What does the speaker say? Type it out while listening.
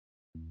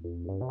Hello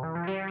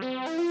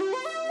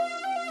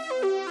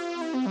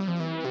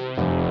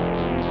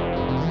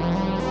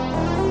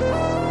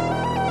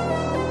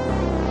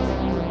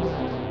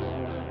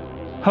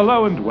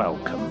and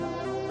welcome.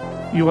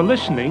 You are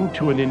listening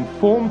to an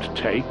informed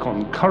take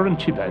on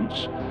current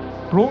events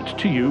brought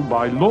to you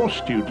by law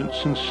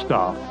students and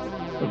staff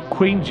of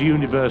Queen's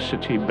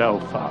University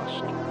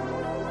Belfast.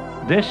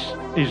 This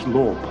is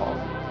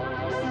LawPod.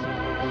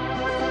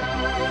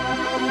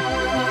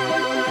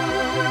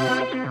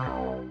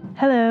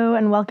 Hello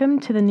and welcome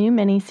to the new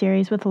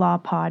mini-series with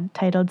LawPod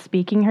titled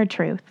Speaking Her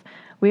Truth.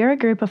 We are a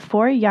group of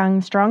 4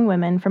 young, strong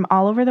women from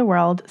all over the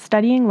world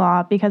studying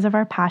law because of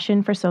our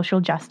passion for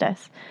social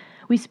justice.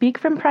 We speak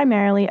from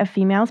primarily a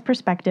female's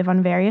perspective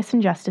on various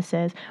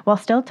injustices while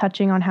still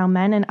touching on how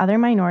men and other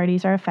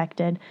minorities are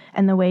affected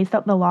and the ways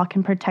that the law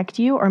can protect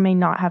you or may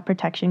not have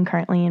protection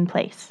currently in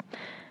place.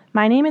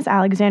 My name is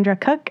Alexandra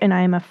Cook and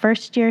I am a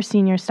first-year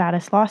senior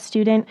status law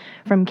student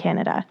from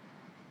Canada.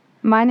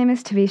 My name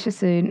is Tavisha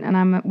Sood and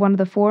I'm one of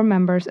the 4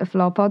 members of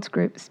LawPod's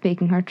group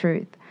Speaking Her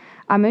Truth.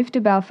 I moved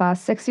to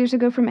Belfast 6 years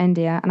ago from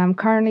India and I'm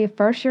currently a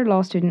first-year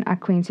law student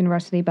at Queen's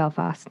University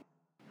Belfast.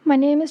 My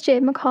name is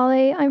Jade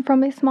Macaulay. I'm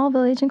from a small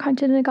village in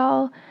County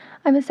Donegal.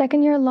 I'm a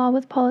second-year Law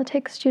with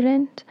Politics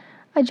student.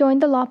 I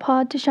joined the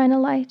LawPod to shine a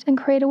light and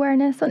create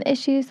awareness on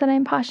issues that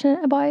I'm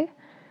passionate about.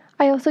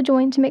 I also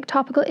joined to make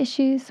topical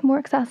issues more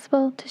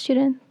accessible to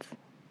students.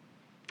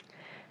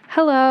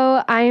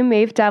 Hello, I am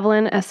Maeve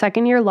Devlin, a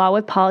second-year Law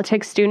with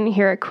Politics student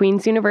here at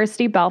Queen's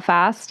University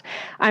Belfast.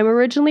 I'm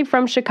originally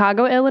from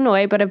Chicago,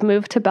 Illinois, but have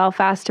moved to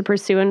Belfast to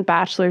pursue a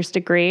bachelor's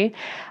degree.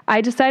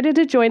 I decided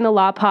to join the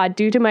LawPod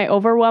due to my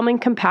overwhelming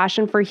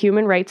compassion for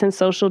human rights and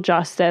social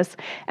justice,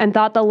 and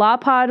thought the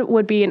LawPod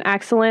would be an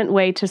excellent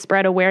way to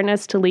spread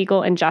awareness to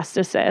legal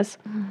injustices.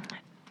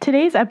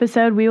 Today's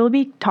episode, we will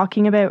be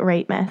talking about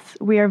rape myths.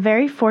 We are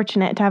very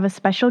fortunate to have a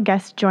special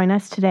guest join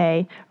us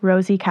today,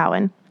 Rosie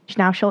Cowan.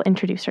 Now she'll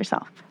introduce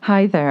herself.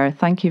 Hi there.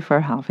 Thank you for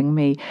having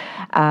me.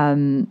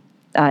 My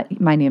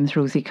name is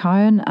Rosie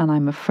Cowan and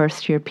I'm a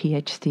first-year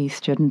PhD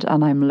student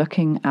and I'm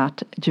looking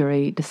at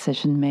jury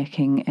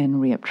decision-making in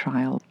rape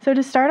trials. So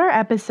to start our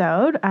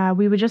episode,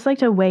 we would just like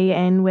to weigh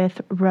in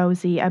with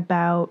Rosie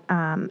about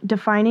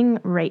defining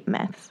rape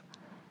myths.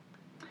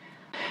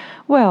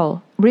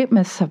 Well, rape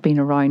myths have been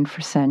around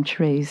for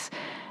centuries.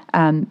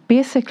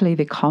 Basically,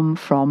 they come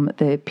from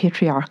the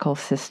patriarchal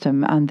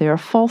system and they are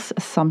false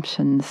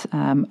assumptions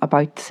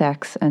about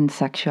sex and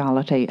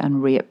sexuality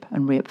and rape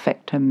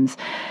victims,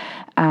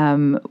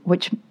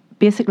 which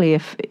basically,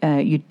 if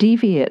you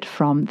deviate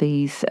from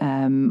these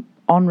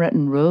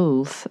unwritten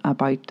rules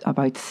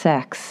about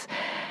sex,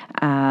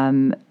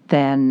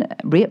 then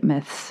rape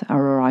myths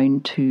are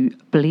around to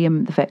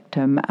blame the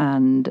victim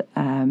and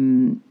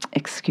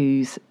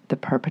excuse the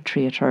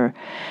perpetrator.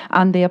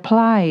 And they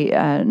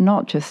apply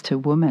not just to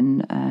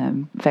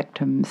women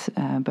victims,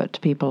 but to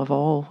people of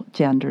all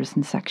genders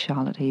and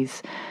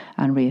sexualities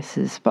and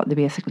races, but they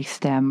basically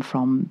stem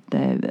from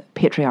the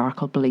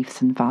patriarchal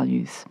beliefs and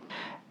values.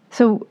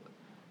 So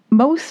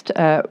most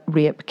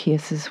rape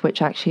cases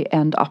which actually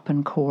end up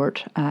in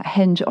court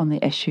hinge on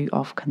the issue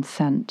of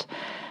consent.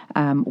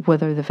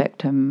 Whether the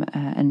victim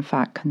in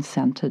fact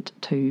consented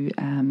to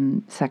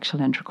sexual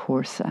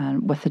intercourse,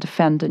 with the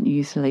defendant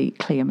usually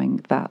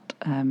claiming that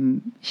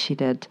she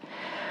did.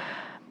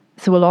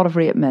 So a lot of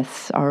rape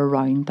myths are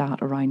around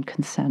that, around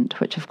consent,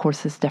 which of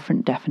course has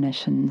different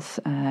definitions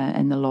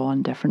in the law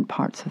in different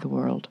parts of the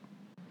world.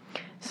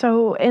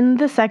 So in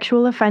the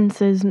Sexual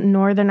Offences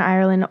Northern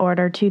Ireland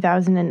Order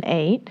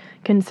 2008,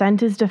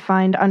 consent is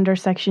defined under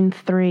Section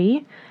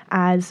 3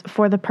 as,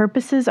 for the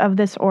purposes of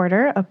this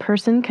order, a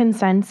person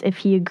consents if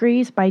he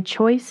agrees by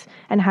choice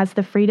and has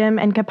the freedom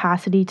and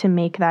capacity to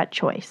make that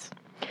choice.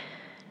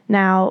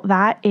 Now,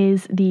 that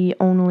is the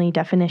only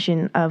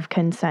definition of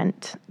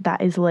consent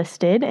that is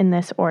listed in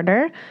this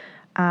order.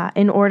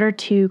 In order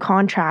to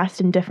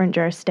contrast in different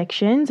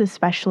jurisdictions,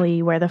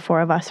 especially where the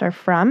 4 of us are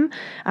from,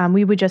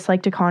 we would just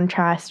like to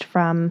contrast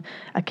from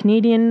a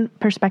Canadian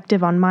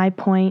perspective on my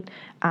point,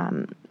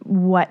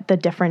 what the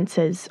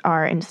differences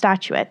are in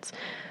statutes.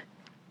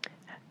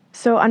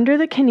 So under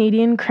the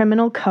Canadian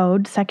Criminal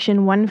Code,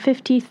 Section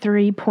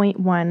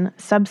 153.1,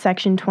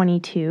 subsection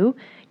 22,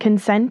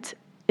 consent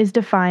is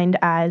defined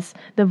as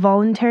the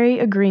voluntary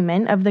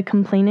agreement of the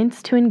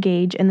complainants to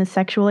engage in the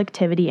sexual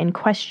activity in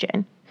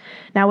question.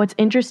 Now, what's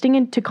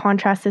interesting to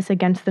contrast this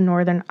against the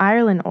Northern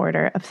Ireland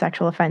Order of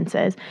Sexual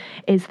Offences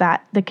is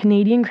that the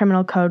Canadian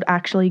Criminal Code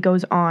actually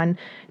goes on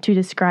to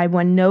describe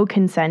when no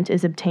consent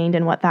is obtained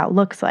and what that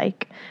looks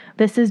like.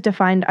 This is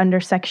defined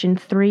under Section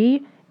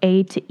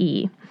 3A to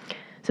E.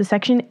 So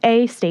Section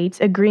A states,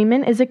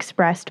 agreement is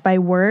expressed by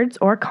words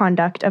or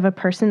conduct of a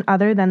person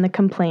other than the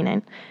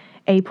complainant.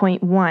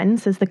 A.1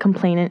 says the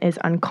complainant is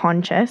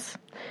unconscious.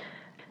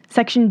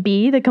 Section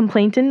B, the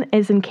complainant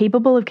is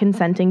incapable of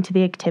consenting to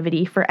the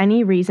activity for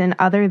any reason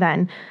other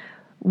than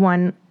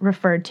one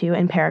referred to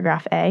in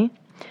paragraph A.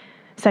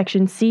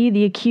 Section C,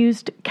 the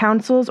accused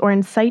counsels or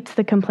incites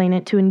the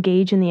complainant to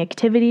engage in the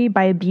activity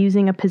by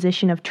abusing a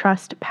position of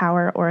trust,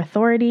 power, or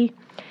authority.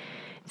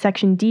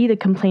 Section D, the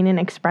complainant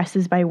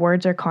expresses by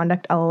words or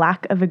conduct a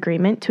lack of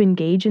agreement to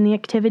engage in the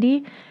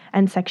activity.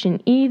 And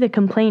Section E, the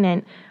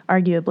complainant,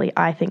 arguably,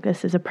 I think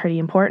this is a pretty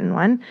important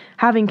one,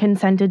 having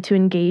consented to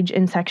engage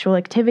in sexual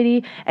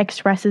activity,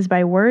 expresses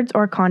by words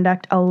or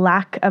conduct a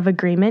lack of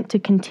agreement to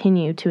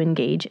continue to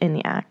engage in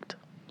the act.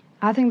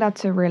 I think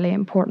that's a really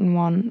important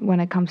one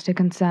when it comes to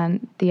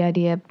consent, the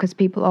idea, because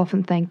people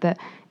often think that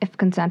if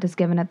consent is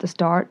given at the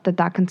start,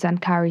 that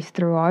consent carries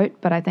throughout.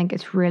 But I think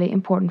it's really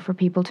important for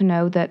people to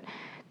know that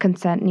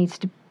consent needs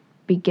to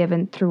be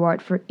given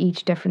throughout for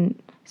each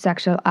different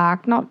sexual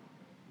act, not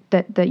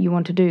that you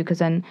want to do, because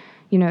then,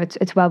 you know,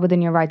 it's well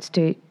within your rights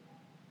to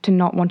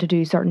not want to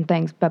do certain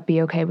things, but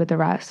be okay with the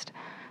rest.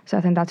 So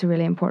I think that's a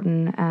really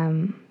important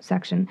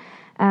section.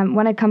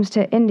 When it comes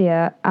to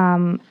India,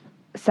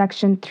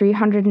 Section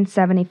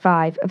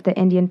 375 of the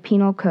Indian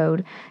Penal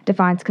Code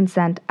defines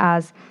consent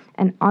as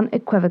an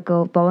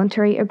unequivocal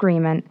voluntary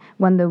agreement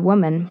when the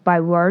woman, by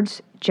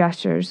words,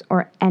 gestures,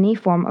 or any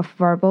form of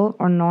verbal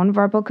or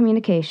non-verbal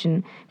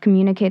communication,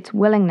 communicates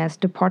willingness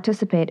to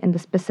participate in the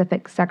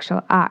specific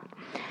sexual act.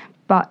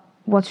 But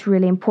what's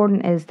really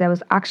important is there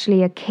was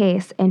actually a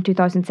case in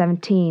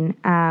 2017,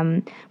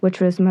 which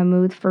was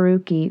Mahmood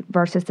Farooqi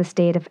versus the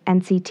state of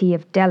NCT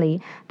of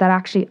Delhi, that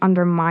actually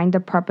undermined the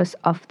purpose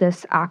of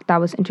this act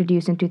that was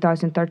introduced in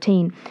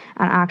 2013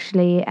 and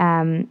actually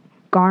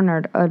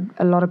garnered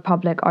a lot of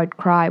public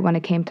outcry when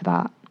it came to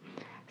that.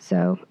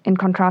 So in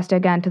contrast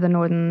again to the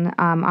Northern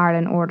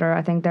Ireland order,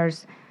 I think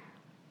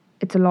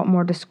it's a lot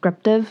more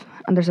descriptive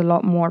and there's a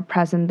lot more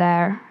present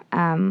there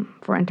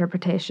for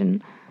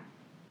interpretation.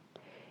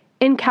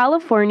 In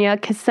California,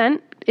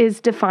 consent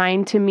is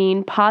defined to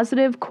mean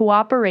positive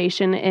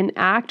cooperation in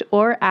act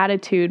or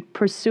attitude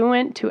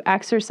pursuant to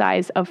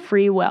exercise of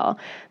free will.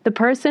 The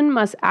person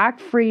must act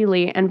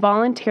freely and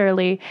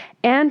voluntarily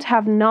and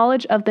have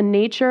knowledge of the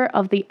nature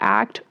of the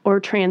act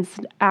or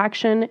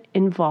transaction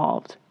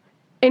involved.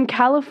 In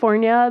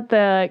California,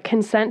 the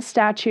consent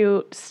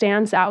statute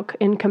stands out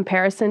in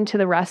comparison to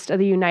the rest of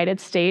the United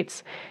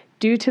States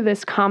due to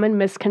this common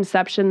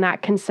misconception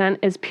that consent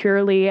is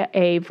purely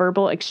a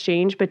verbal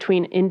exchange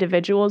between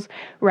individuals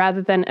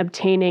rather than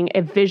obtaining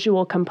a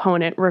visual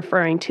component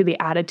referring to the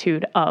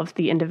attitude of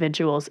the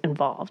individuals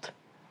involved.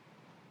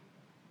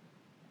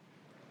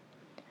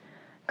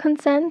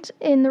 Consent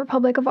in the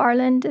Republic of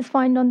Ireland is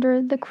found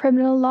under the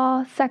Criminal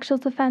Law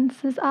Sexual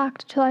Offences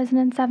Act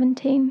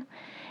 2017.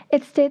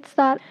 It states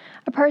that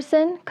a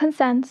person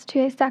consents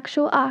to a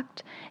sexual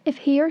act if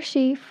he or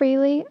she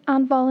freely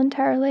and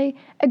voluntarily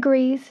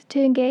agrees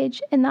to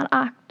engage in that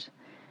act.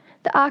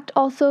 The Act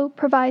also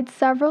provides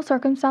several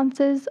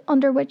circumstances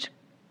under which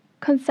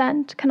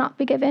consent cannot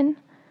be given.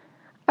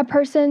 A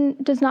person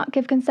does not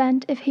give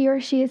consent if he or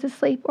she is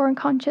asleep or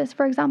unconscious,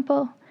 for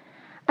example.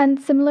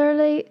 And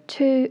similarly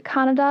to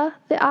Canada,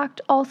 the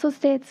Act also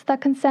states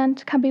that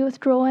consent can be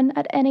withdrawn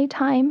at any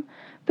time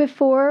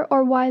before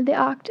or while the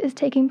act is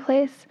taking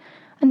place,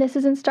 and this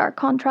is in stark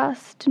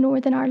contrast to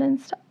Northern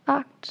Ireland's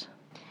Act.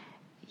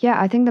 Yeah,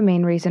 I think the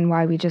main reason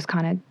why we just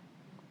kind of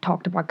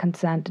talked about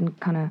consent and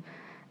kind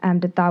of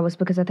did that was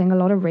because I think a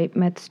lot of rape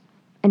myths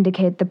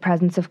indicate the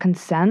presence of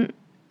consent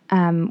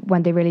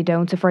when they really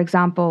don't. So, for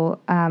example,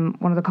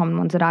 one of the common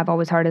ones that I've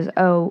always heard is,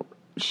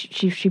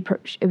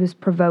 it was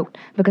provoked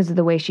because of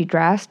the way she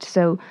dressed.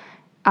 So,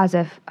 as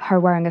if her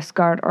wearing a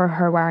skirt or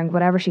her wearing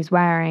whatever she's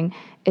wearing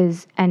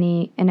is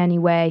in any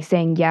way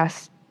saying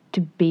yes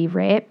to be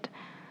raped.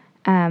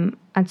 And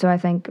so I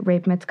think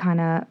rape myths kind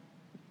of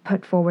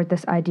put forward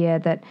this idea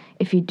that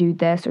if you do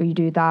this or you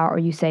do that or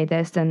you say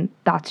this, then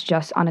that's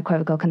just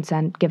unequivocal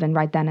consent given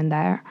right then and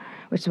there,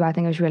 which is why I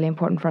think it was really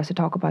important for us to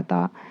talk about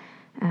that.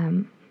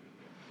 I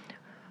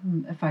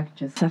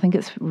think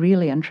it's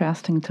really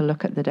interesting to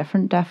look at the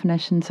different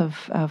definitions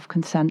of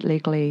consent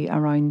legally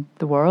around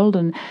the world,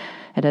 and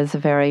it is a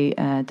very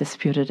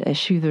disputed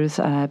issue. There's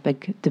a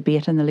big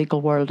debate in the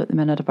legal world at the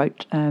minute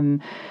about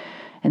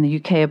in the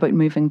UK about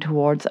moving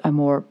towards a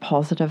more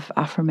positive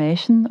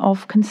affirmation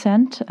of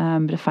consent,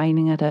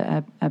 defining it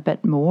a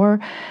bit more.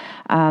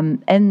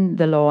 In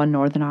the law in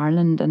Northern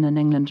Ireland and in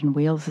England and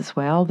Wales as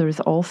well, there's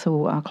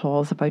also a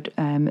clause about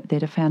the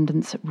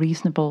defendant's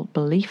reasonable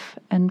belief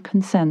in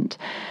consent,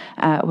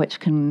 which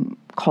can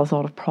cause a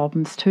lot of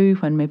problems too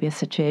when maybe a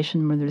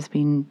situation where there's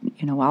been,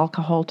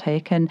 alcohol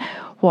taken.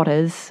 What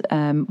is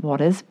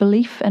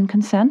belief in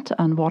consent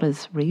and what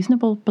is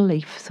reasonable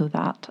belief, so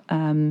that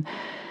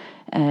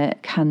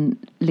can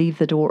leave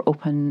the door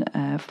open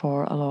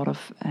for a lot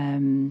of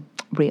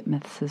rape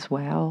myths as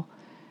well.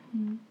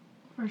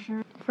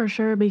 For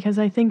sure, because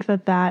I think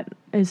that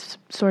is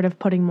sort of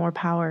putting more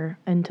power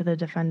into the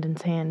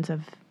defendant's hands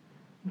of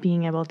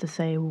being able to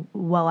say,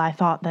 well, I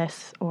thought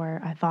this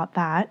or I thought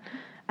that,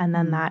 and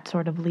then that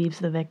sort of leaves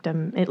the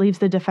victim. It leaves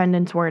the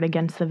defendant's word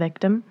against the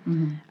victim,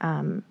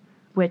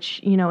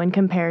 which, in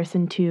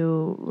comparison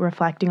to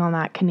reflecting on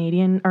that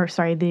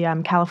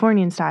the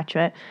Californian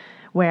statute,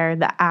 where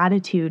the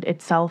attitude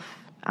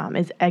itself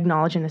is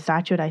acknowledged in the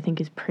statute, I think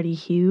is pretty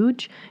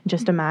huge.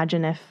 Just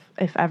imagine if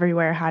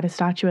everywhere had a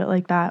statute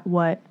like that,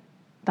 what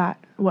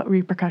what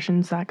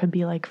repercussions that could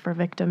be like for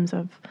victims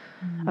of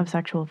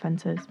sexual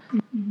offences.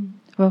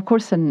 Well, of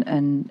course,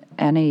 in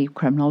any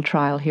criminal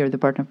trial here, the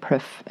burden of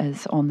proof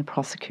is on the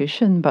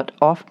prosecution, but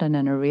often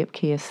in a rape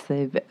case,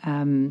 the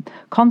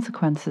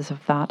consequences of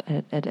that,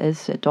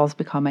 it does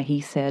become a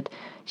he said,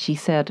 she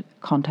said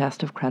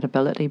contest of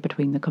credibility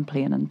between the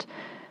complainant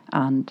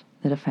and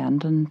the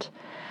defendant.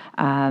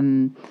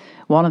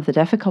 One of the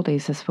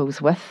difficulties, I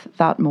suppose, with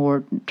that,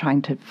 more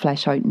trying to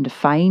flesh out and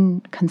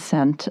define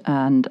consent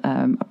and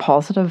a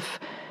positive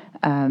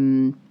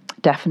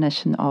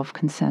definition of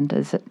consent,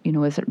 is it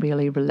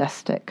really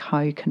realistic?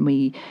 How can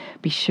we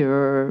be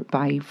sure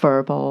by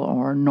verbal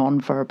or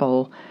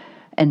non-verbal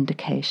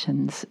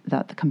indications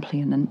that the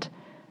complainant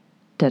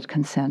did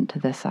consent to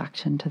this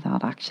action, to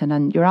that action?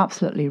 And you're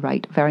absolutely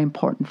right. A very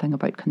important thing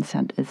about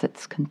consent is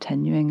it's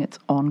continuing, it's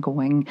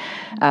ongoing.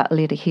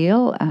 Lady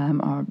Hale,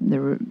 or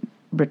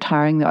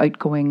the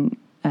outgoing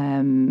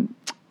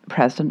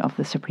President of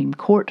the Supreme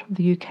Court of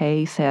the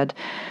UK, said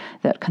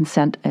that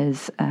consent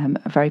is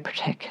very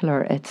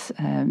particular. It's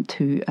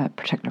to a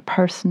particular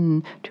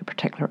person, to a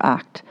particular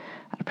act,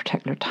 at a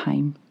particular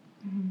time.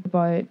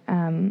 About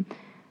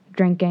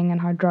drinking and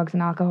how drugs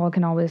and alcohol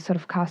can always sort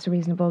of cast a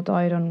reasonable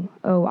doubt on,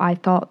 I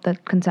thought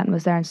that consent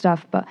was there and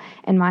stuff. But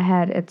in my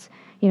head, it's,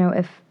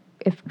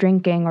 if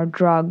drinking or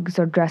drugs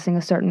or dressing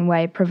a certain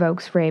way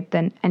provokes rape,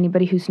 then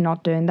anybody who's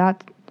not doing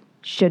that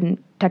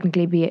shouldn't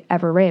technically be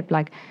ever raped.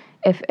 Like,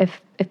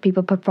 if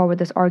people put forward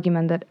this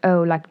argument that,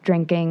 like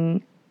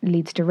drinking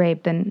leads to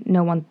rape, then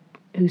no one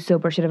who's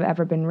sober should have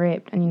ever been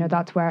raped. And,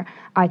 that's where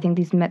I think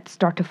these myths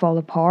start to fall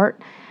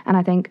apart. And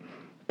I think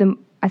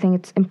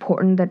it's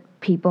important that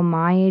people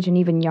my age and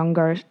even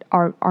younger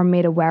are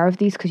made aware of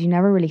these, because you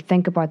never really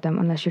think about them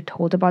unless you're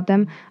told about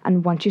them.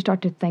 And once you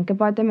start to think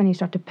about them and you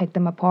start to pick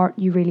them apart,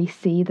 you really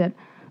see that,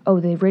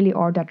 they really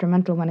are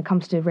detrimental when it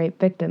comes to rape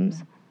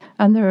victims.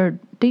 And there are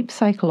deep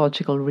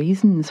psychological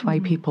reasons why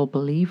people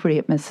believe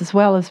rape myths, as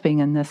well as being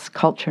in this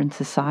culture and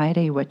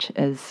society which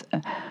is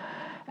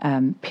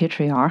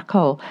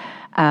patriarchal.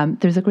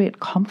 There's a great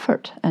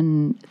comfort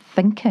in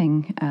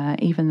thinking,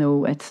 even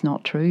though it's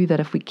not true, that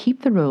if we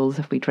keep the rules,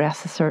 if we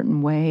dress a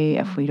certain way,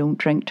 if we don't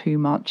drink too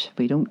much, if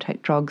we don't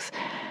take drugs,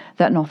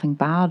 that nothing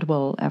bad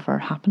will ever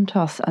happen to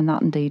us. And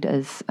that indeed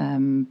is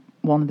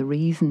one of the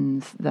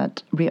reasons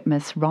that rape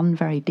myths run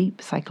very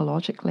deep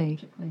psychologically.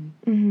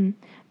 Mm-hmm.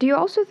 Do you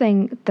also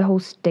think the whole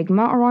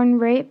stigma around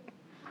rape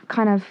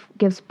kind of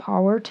gives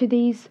power to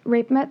these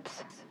rape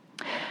myths?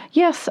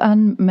 Yes,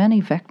 and many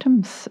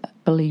victims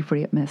believe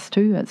rape myths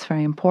too. It's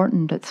very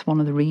important. It's one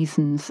of the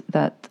reasons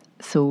that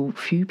so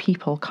few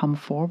people come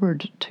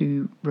forward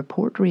to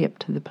report rape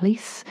to the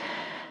police,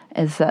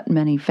 is that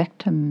many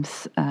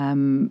victims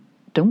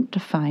don't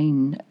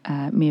define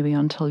maybe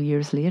until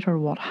years later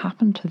what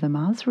happened to them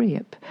as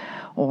rape,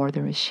 or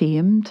they're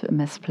ashamed,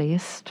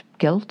 misplaced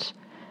guilt.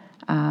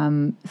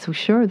 So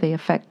sure, they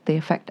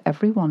affect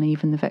everyone,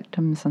 even the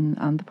victims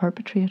and the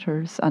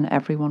perpetrators, and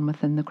everyone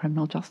within the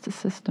criminal justice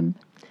system.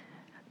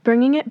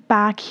 Bringing it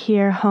back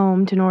here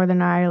home to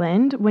Northern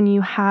Ireland, when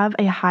you have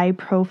a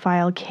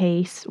high-profile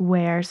case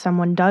where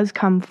someone does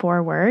come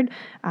forward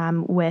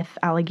with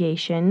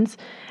allegations,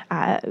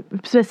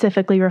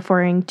 specifically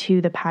referring to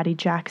the Paddy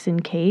Jackson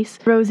case,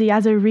 Rosie,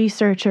 as a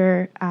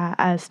researcher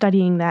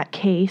studying that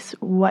case,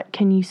 what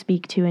can you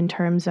speak to in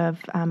terms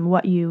of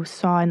what you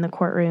saw in the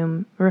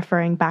courtroom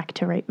referring back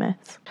to rape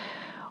myths?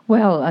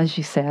 Well, as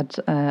you said,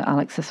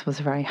 Alex, this was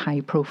a very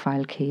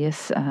high-profile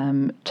case.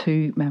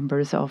 2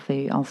 members of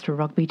the Ulster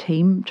rugby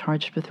team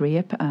charged with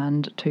rape,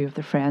 and 2 of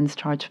their friends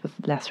charged with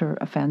lesser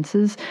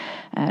offences.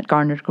 It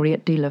garnered a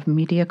great deal of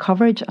media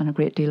coverage and a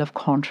great deal of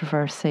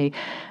controversy.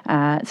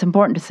 It's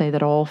important to say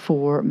that all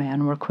 4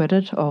 men were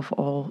acquitted of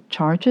all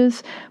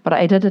charges, but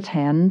I did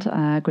attend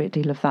a great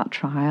deal of that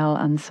trial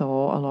and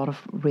saw a lot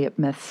of rape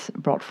myths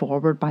brought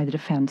forward by the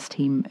defence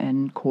team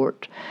in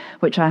court,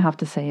 which I have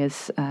to say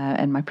is,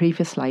 in my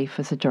previous life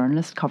as a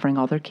journalist covering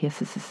other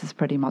cases, this is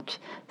pretty much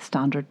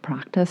standard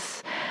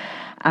practice.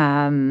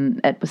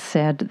 It was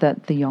said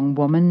that the young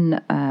woman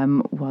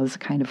was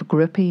kind of a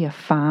groupie, a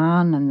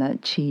fan, and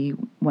that she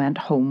went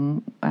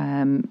home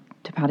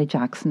to Paddy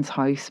Jackson's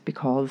house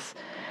because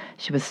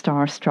she was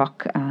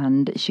starstruck,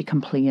 and she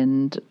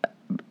complained,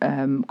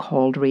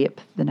 called rape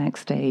the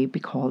next day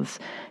because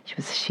she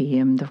was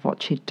ashamed of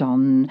what she'd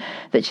done,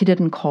 that she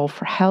didn't call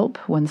for help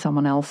when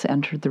someone else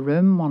entered the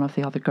room, one of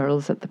the other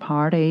girls at the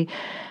party,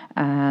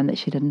 and that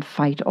she didn't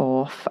fight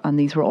off. And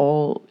these were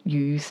all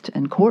used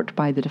in court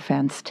by the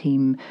defence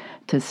team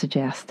to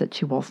suggest that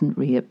she wasn't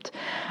raped.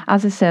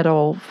 As I said,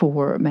 all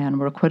 4 men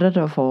were acquitted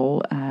of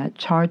all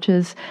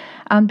charges.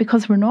 And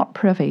because we're not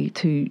privy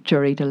to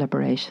jury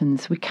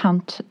deliberations, we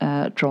can't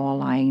draw a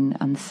line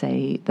and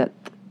say that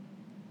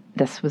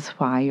this was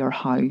why or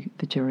how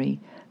the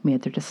jury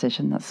made their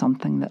decision. That's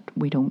something that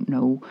we don't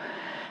know.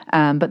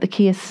 But the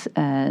case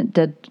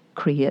did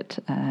create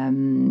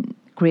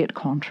great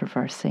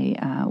controversy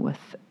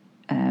with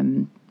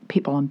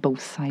people on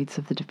both sides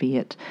of the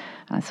debate.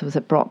 So as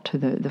it brought to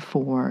the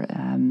fore,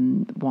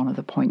 one of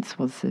the points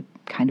was the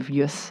kind of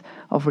use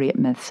of rape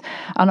myths,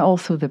 and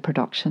also the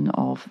production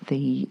of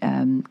the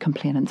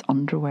complainant's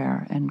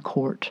underwear in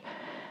court,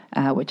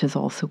 which is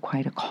also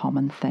quite a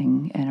common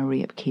thing in a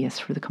rape case,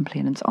 for the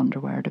complainant's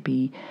underwear to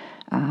be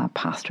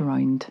passed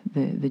around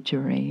the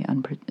jury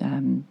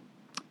and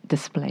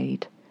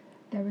displayed.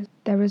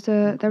 There was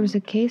a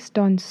case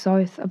down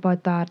south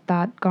about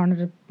that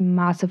garnered a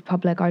massive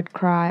public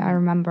outcry. I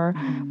remember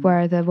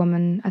where the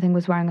woman, I think,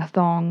 was wearing a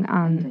thong,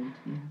 and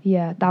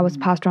that was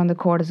passed around the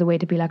court as a way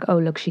to be like, oh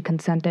look, she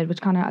consented, which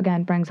kind of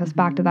again brings us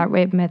back to that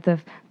rape myth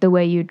of the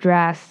way you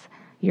dress,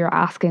 you're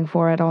asking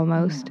for it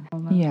almost.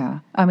 Yeah,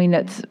 I mean,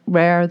 it's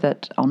rare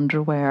that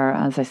underwear,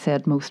 as I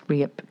said, most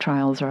rape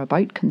trials are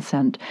about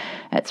consent.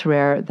 It's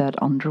rare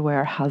that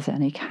underwear has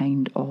any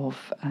kind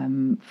of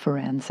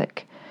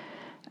forensic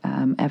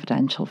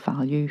evidential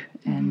value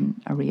in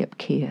a rape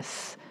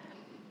case.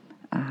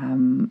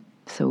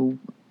 So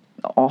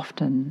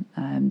often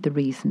the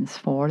reasons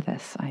for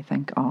this, I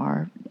think,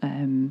 are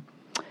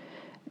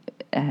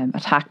a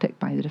tactic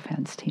by the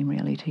defence team,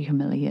 really, to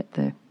humiliate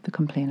the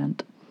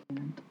complainant.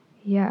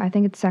 Yeah, I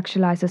think it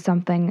sexualises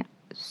something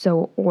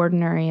so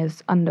ordinary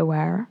as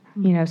underwear,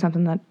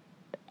 something that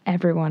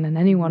everyone and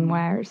anyone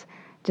wears,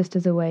 just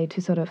as a way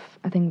to sort of,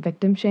 I think,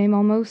 victim shame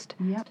almost.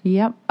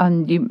 Yep,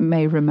 and you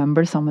may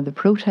remember some of the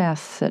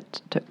protests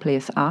that took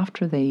place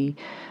after the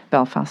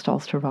Belfast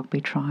Ulster Rugby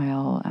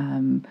trial,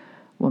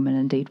 women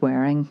indeed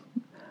wearing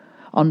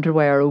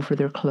underwear over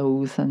their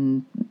clothes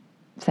and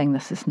saying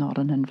this is not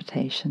an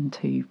invitation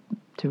to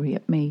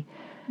rape me.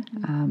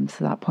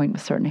 So that point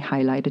was certainly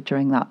highlighted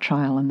during that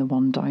trial, and the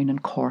one down in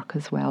Cork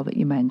as well that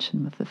you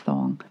mentioned with the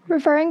thong.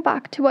 Referring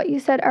back to what you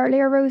said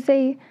earlier,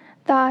 Rosie,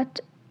 that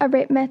a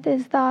rape myth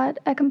is that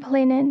a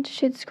complainant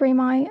should scream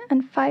out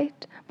and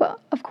fight, but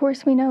of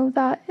course we know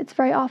that it's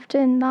very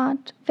often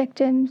that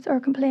victims or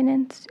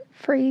complainants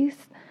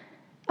freeze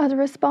as a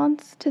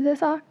response to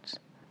this act.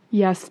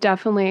 Yes,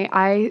 definitely.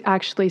 I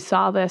actually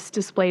saw this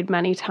displayed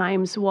many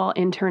times while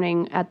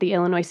interning at the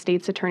Illinois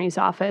State's Attorney's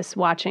Office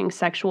watching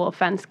sexual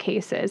offense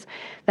cases,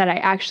 that I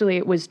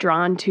actually was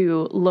drawn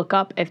to look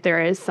up if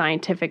there is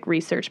scientific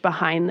research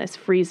behind this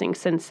freezing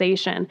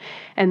sensation.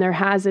 And there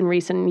has in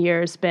recent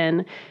years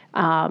been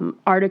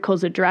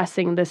articles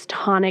addressing this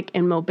tonic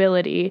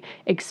immobility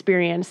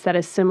experience that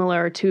is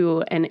similar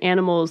to an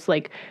animal's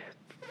like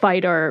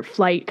fight or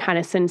flight kind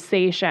of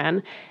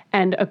sensation.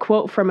 And a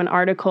quote from an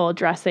article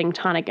addressing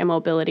tonic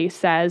immobility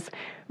says,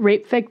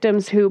 "Rape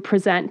victims who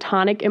present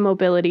tonic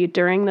immobility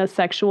during the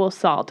sexual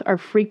assault are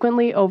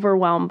frequently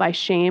overwhelmed by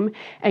shame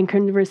and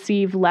can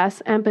receive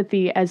less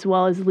empathy as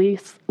well as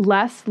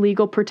less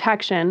legal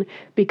protection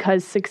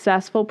because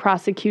successful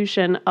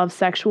prosecution of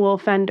sexual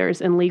offenders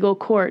in legal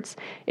courts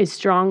is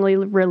strongly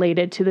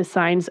related to the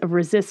signs of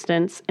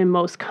resistance in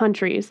most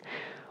countries."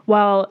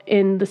 While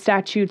in the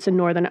statutes in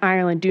Northern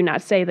Ireland do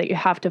not say that you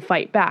have to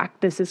fight back,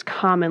 this is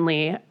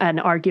commonly an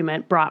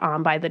argument brought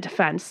on by the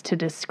defence to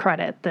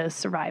discredit the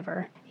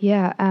survivor.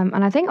 Yeah,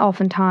 and I think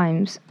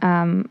oftentimes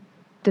the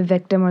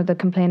victim or the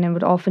complainant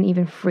would often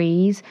even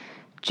freeze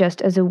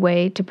just as a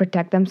way to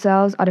protect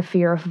themselves out of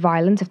fear of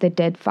violence if they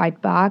did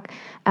fight back.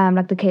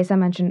 Like the case I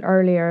mentioned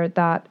earlier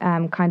that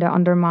kind of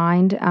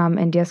undermined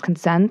India's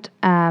consent.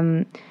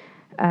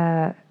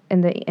 In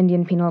the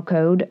Indian Penal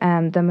Code,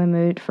 the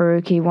Mahmood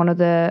Farooqi, one of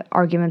the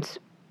arguments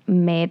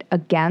made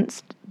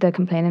against the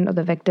complainant or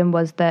the victim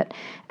was that,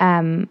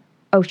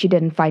 she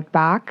didn't fight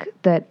back,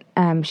 that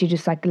she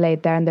just like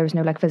laid there and there was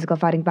no like physical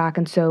fighting back.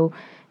 And so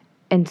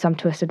in some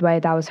twisted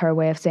way, that was her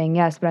way of saying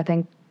yes. But I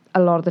think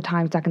a lot of the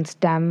times that can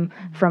stem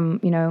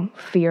from,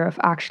 fear of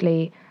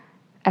actually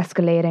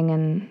escalating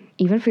and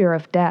even fear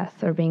of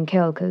death or being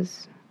killed.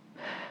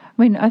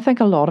 I think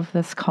a lot of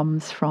this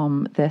comes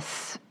from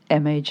this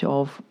image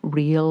of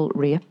real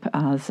rape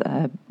as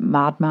a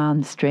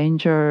madman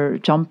stranger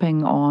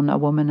jumping on a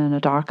woman in a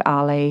dark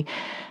alley.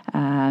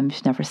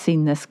 She's never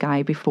seen this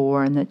guy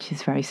before, and that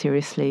she's very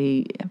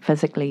seriously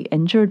physically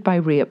injured by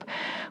rape,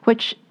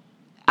 which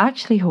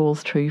actually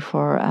holds true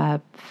for a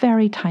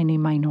very tiny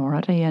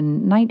minority.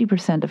 In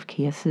 90% of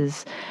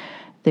cases,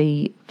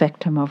 the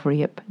victim of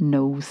rape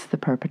knows the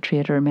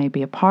perpetrator,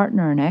 maybe a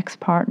partner, an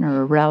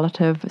ex-partner, a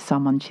relative,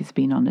 someone she's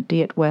been on a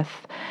date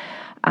with.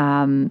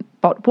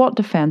 But what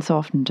defence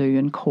often do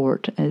in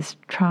court is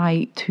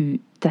try to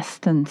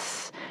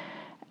distance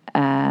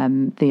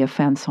the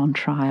offence on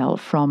trial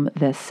from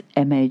this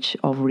image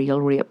of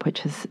real rape,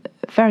 which is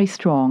very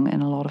strong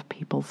in a lot of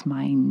people's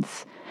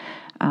minds.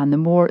 And the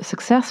more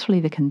successfully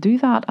they can do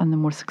that, and the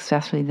more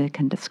successfully they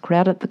can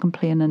discredit the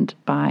complainant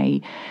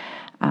by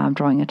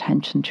drawing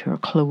attention to her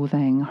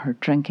clothing, her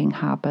drinking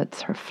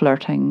habits, her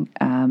flirting,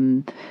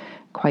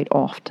 quite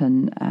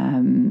often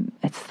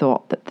it's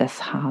thought that this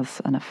has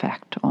an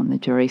effect on the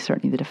jury.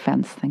 Certainly the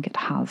defence think it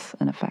has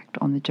an effect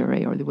on the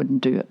jury, or they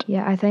wouldn't do it.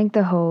 Yeah, I think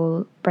the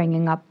whole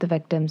bringing up the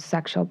victim's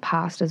sexual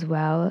past as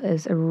well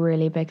is a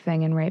really big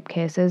thing in rape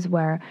cases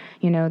where,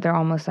 they're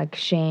almost like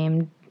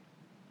shamed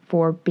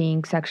for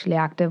being sexually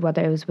active,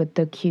 whether it was with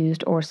the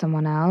accused or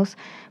someone else,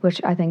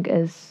 which I think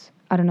is,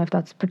 I don't know if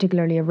that's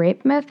particularly a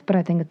rape myth, but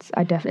I think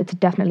it's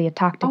definitely a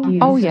tactic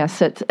used. Oh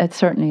yes, it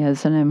certainly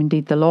is, and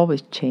indeed the law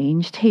was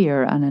changed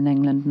here and in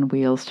England and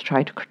Wales to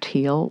try to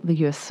curtail the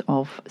use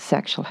of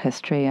sexual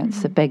history. And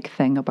it's a big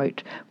thing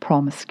about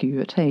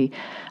promiscuity,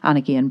 and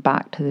again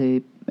back to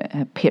the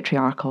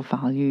patriarchal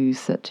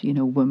values that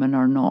women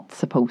are not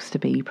supposed to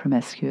be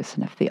promiscuous,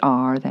 and if they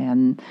are,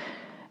 then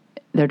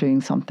they're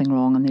doing something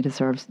wrong and they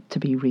deserve to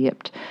be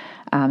raped.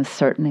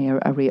 Certainly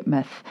a rape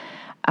myth.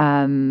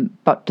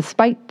 But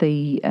despite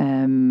the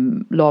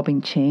law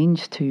being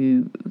changed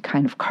to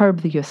kind of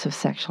curb the use of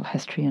sexual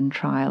history in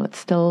trial, it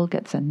still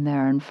gets in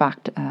there. In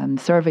fact,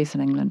 surveys in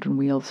England and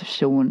Wales have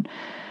shown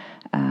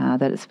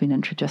that it's been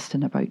introduced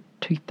in about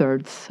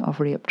 2/3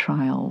 of rape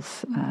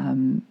trials,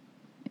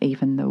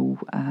 even though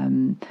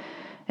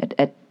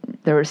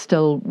there are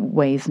still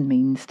ways and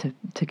means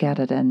to get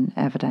it in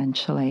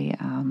evidentially.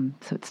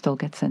 So it still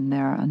gets in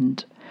there,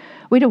 and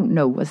we don't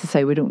know, as I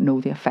say, we don't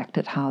know the effect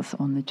it has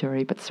on the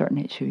jury, but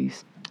certainly it's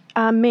used.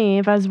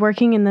 Maeve, as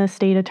working in the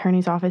state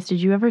attorney's office,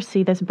 did you ever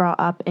see this brought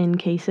up in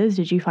cases?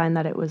 Did you find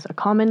that it was a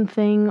common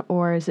thing,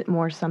 or is it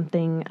more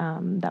something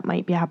that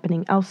might be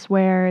happening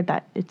elsewhere,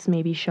 that it's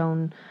maybe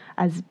shown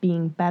as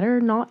being better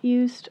not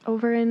used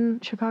over in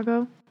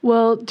Chicago?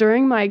 Well,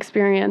 during my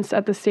experience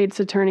at the state's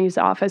attorney's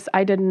office,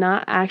 I did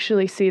not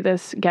actually see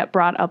this get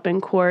brought up in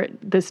court.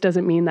 This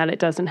doesn't mean that it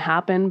doesn't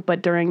happen,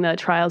 but during the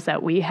trials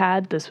that we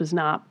had, this was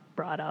not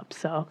brought up.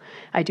 So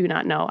I do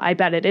not know. I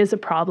bet it is a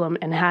problem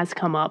and has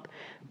come up,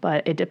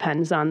 but it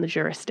depends on the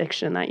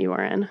jurisdiction that you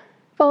are in.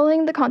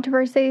 Following the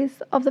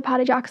controversies of the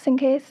Paddy Jackson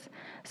case,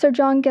 Sir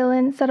John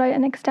Gillen set out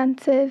an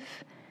extensive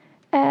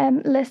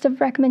list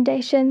of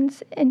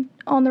recommendations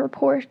on the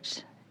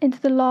report into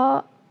the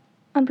law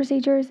and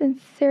procedures in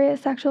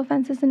serious sexual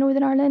offences in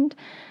Northern Ireland,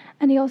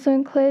 and he also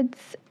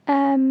includes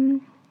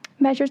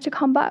measures to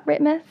combat rape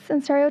myths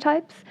and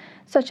stereotypes,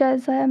 such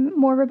as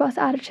more robust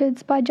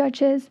attitudes by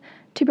judges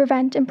to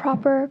prevent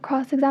improper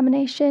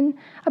cross-examination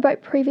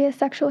about previous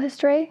sexual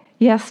history.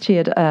 Yes,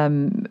 Jade,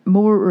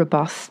 more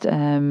robust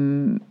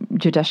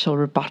judicial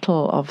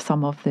rebuttal of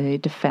some of the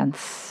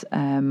defence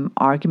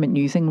argument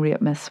using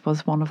rape myths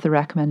was one of the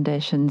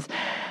recommendations.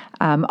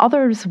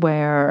 Others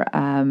were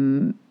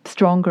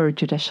stronger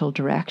judicial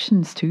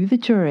directions to the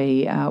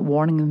jury,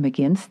 warning them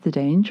against the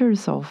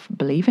dangers of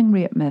believing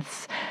rape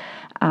myths,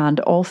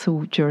 and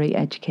also jury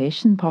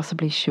education,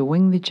 possibly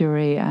showing the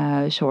jury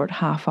a short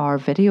half-hour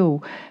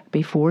video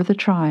before the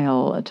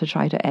trial to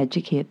try to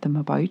educate them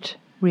about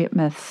rape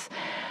myths.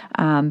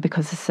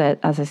 Because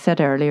as I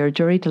said earlier,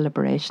 jury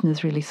deliberation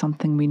is really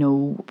something we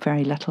know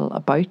very little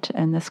about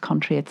in this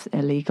country. It's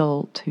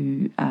illegal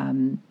to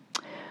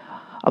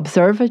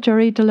observe a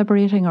jury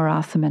deliberating or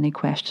ask them any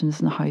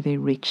questions on how they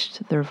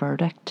reached their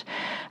verdict.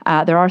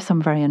 There are some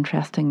very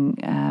interesting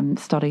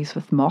studies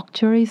with mock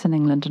juries in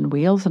England and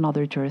Wales and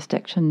other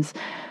jurisdictions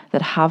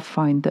that have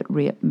found that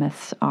rape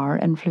myths are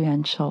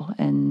influential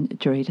in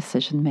jury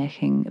decision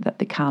making, that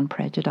they can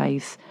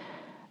prejudice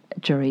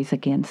juries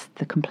against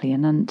the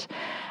complainant.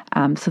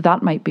 So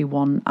that might be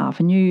one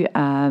avenue.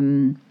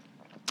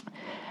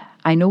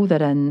 I know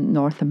that in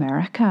North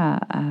America,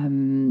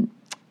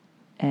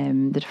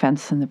 the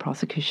defence and the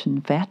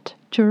prosecution vet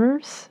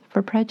jurors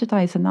for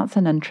prejudice, and that's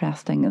an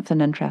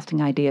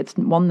interesting idea. It's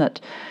one that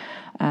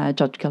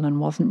Judge Gillen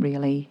wasn't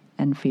really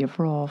in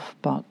favour of,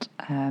 but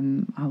I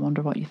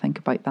wonder what you think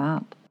about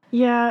that.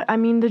 Yeah, I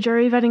mean, the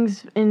jury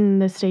vettings in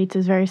the States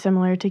is very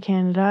similar to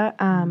Canada.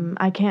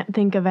 I can't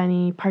think of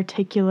any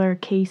particular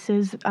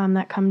cases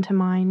that come to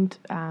mind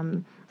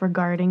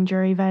regarding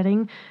jury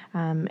vetting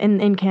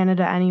in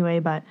Canada anyway,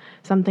 but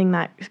something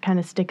that kind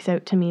of sticks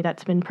out to me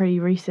that's been pretty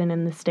recent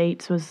in the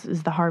States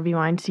is the Harvey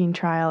Weinstein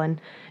trial, and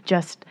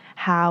just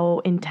how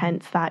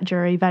intense that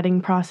jury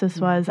vetting process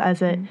was,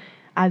 as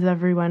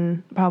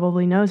everyone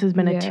probably knows, has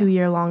been a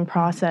 2-year-long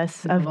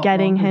process of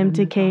getting him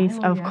to case,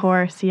 of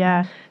course,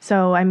 yeah.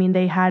 So, I mean,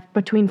 they had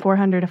between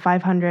 400 to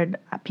 500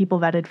 people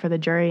vetted for the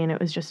jury, and it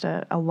was just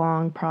a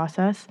long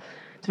process.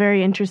 It's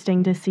very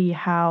interesting to see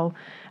how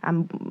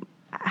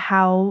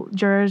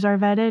jurors are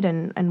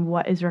vetted and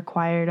what is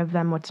required of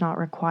them, what's not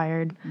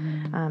required,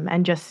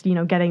 and just,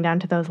 getting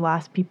down to those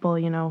last people,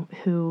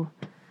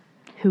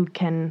 who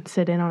can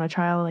sit in on a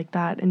trial like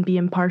that and be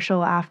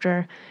impartial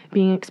after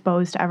being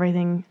exposed to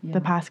everything the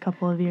past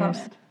couple of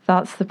years.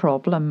 That's the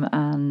problem,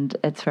 and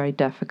it's very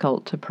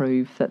difficult to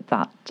prove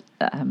that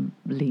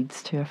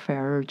leads to a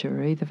fairer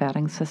jury. The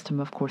vetting system,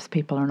 of course,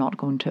 people are not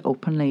going to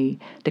openly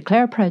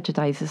declare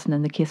prejudices, and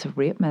in the case of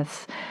rape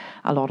myths,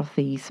 a lot of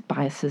these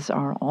biases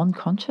are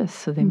unconscious,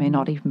 so they may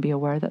not even be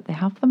aware that they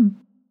have them.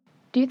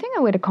 Do you think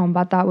a way to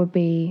combat that would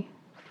be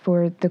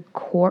for the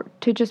court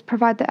to just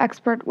provide the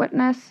expert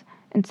witness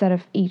instead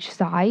of each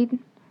side,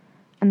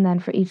 and then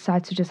for each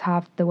side to just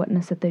have the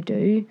witness that they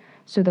do,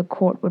 so the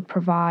court would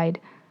provide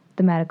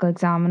the medical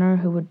examiner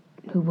who would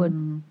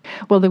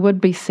Well, they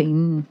would be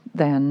seen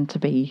then to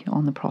be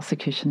on the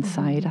prosecution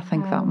side. I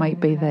think that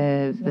might be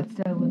the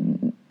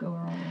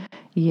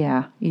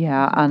Yeah,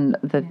 and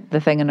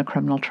the thing in a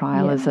criminal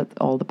trial is that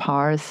all the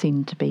powers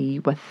seem to be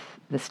with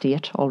the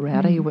state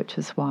already, which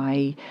is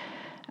why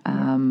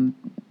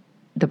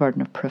the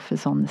burden of proof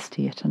is on the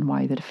state and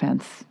why the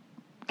defence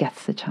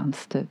gets the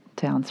chance to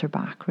answer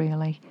back,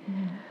 really.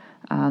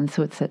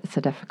 So it's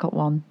a difficult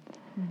one.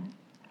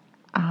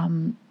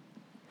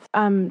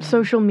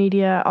 Social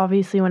media,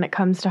 obviously, when it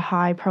comes to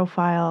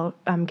high-profile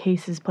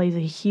cases, plays a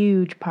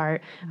huge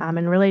part.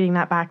 And relating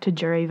that back to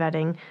jury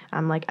vetting,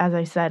 like as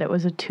I said, it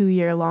was a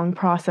 2-year-long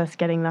process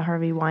getting the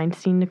Harvey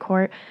Weinstein to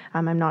court.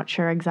 I'm not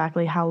sure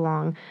exactly how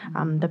long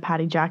the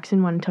Patty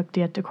Jackson one took to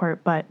get to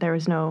court, but there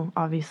was no,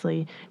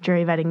 obviously,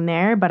 jury vetting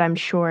there. But I'm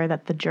sure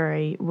that the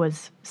jury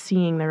was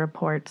seeing the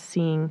reports,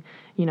 seeing,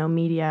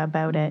 media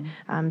about it.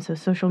 So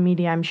social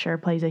media, I'm sure,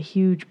 plays a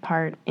huge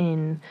part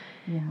in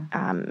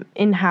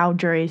how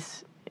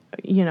juries,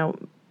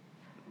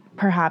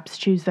 perhaps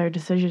choose their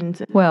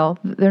decisions. Well,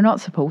 they're not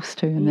supposed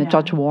to, and the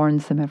judge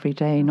warns them every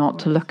day not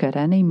to look at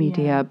any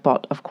media.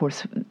 But of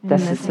course,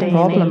 this is the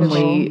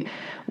problem.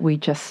 We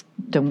just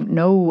don't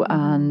know.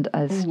 And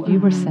as you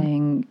were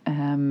saying,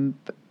 in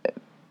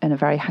a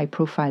very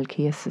high-profile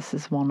case, this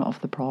is one of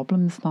the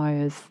problems now: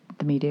 is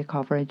the media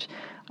coverage,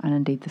 and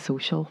indeed the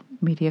social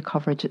media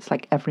coverage. It's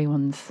like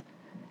everyone's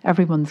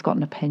got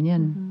an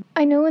opinion.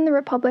 I know in the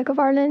Republic of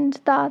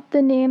Ireland that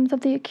the names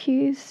of the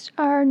accused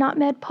are not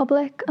made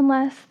public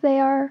unless they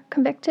are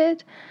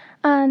convicted,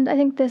 and I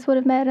think this would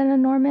have made an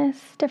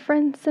enormous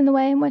difference in the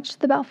way in which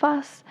the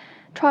Belfast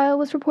trial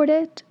was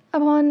reported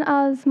upon,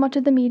 as much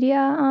of the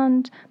media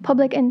and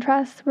public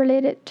interest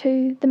related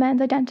to the men's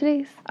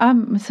identities.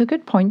 It's a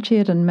good point,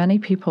 Jade, and many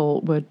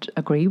people would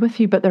agree with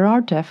you, but there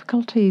are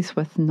difficulties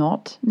with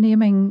not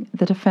naming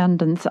the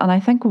defendants, and I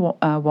think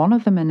one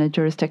of them in a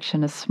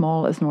jurisdiction as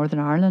small as Northern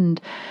Ireland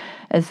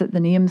is that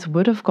the names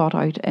would have got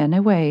out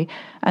anyway,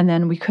 and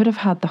then we could have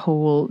had the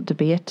whole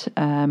debate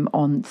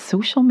on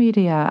social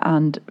media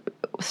and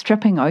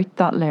stripping out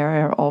that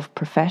layer of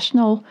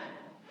professional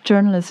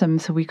journalism,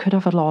 so we could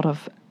have a lot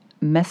of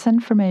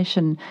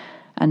misinformation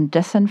and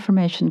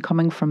disinformation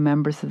coming from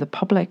members of the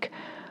public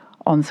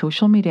on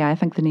social media. I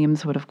think the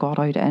names would have got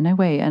out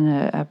anyway in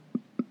a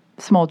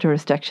small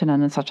jurisdiction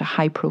and in such a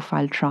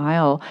high-profile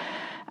trial.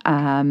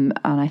 And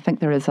I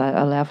think there is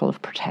a level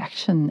of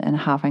protection in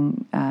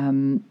having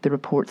the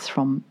reports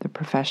from the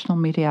professional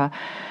media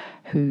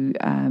who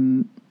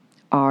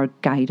are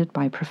guided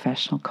by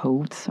professional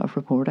codes of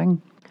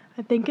reporting.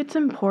 I think it's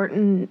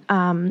important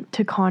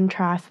to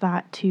contrast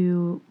that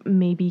to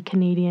maybe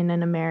Canadian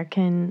and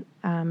American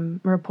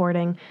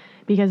reporting,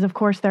 because of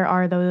course there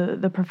are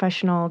the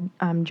professional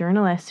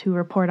journalists who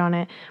report on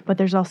it, but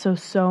there's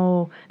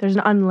also there's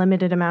an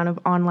unlimited amount of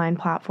online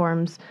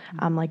platforms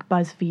like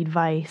BuzzFeed,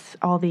 Vice,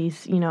 all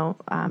these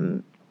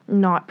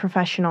not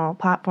professional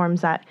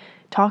platforms that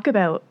talk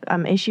about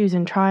issues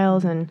and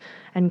trials and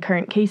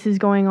current cases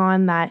going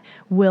on that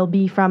will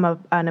be from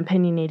an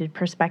opinionated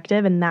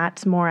perspective, and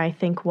that's more, I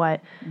think,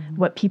 what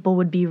people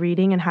would be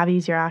reading and have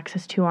easier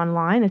access to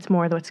online. It's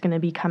more what's going to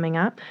be coming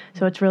up.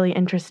 So it's really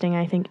interesting,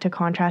 I think, to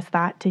contrast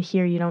that to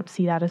here. You don't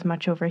see that as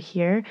much over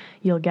here.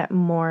 You'll get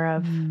more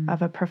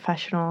of a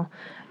professional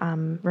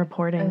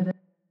reporting.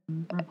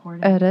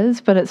 It is,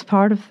 but it's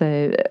part of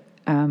the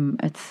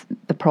it's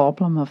the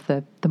problem of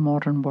the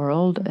modern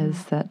world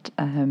is that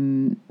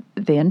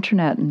the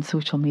internet and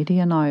social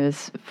media now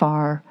is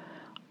far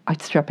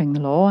outstripping the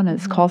law, and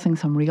it's causing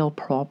some real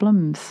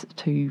problems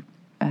to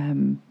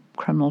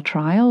criminal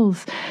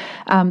trials.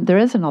 There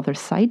is another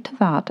side to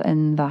that,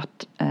 in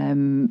that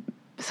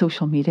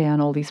social media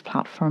and all these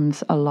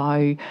platforms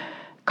allow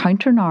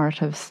counter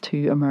narratives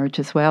to emerge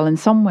as well. In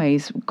some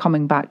ways,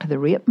 coming back to the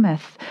rape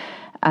myth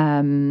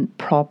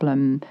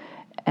problem,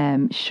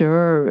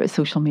 sure,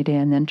 social media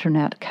and the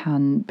internet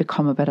can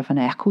become a bit of an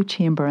echo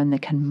chamber, and they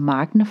can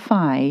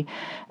magnify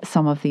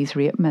some of these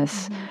rape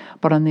myths.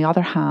 But on the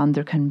other hand,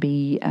 there can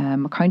be a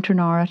counter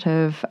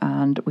narrative,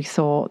 and we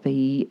saw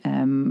the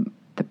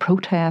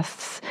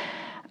protests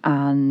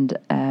and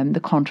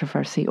the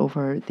controversy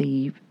over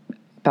the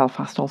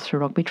Belfast Ulster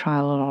Rugby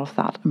trial. A lot of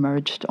that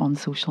emerged on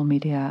social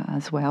media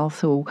as well.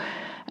 So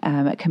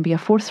it can be a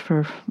force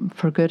for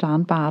good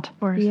and bad.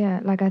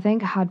 Yeah, like I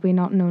think had we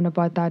not known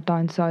about that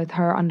down south,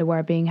 her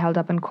underwear being held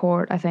up in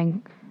court, I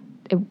think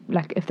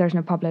if there's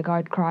no public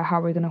outcry, how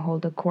are we going to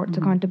hold the courts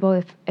accountable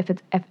if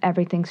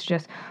everything's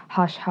just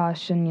hush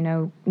hush and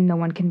no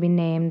one can be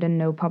named and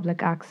no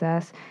public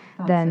access?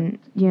 Then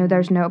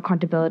there's no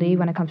accountability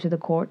when it comes to the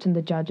courts and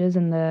the judges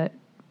and the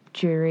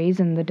juries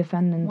and the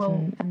defendants.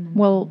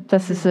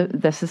 This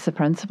is the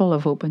principle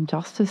of open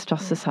justice.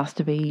 Justice has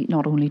to be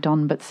not only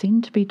done but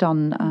seen to be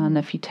done. And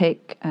if you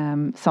take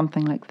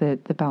something like the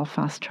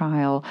Belfast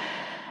trial,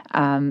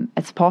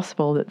 it's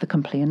possible that the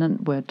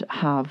complainant would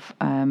have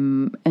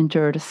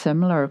endured a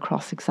similar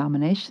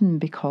cross-examination,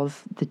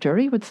 because the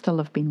jury would still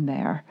have been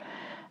there.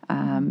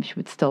 She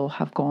would still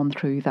have gone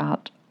through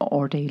that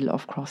ordeal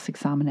of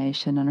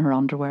cross-examination and her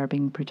underwear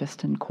being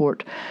produced in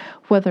court,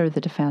 whether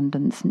the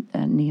defendants'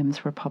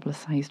 names were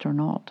publicised or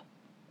not.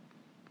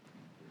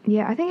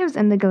 Yeah, I think it was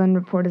in the Gillen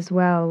report as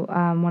well.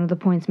 One of the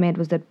points made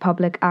was that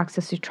public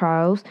access to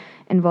trials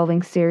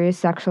involving serious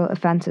sexual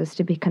offences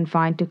to be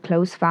confined to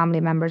close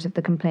family members of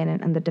the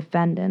complainant and the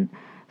defendant.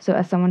 So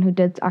as someone who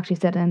did actually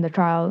sit in the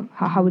trial,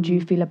 how would you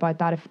feel about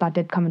that if that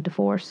did come into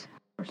force?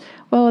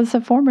 Well, as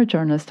a former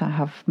journalist, I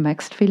have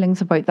mixed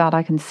feelings about that.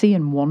 I can see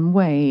in one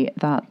way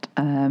that,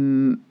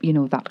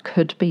 that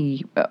could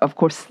be, of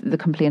course, the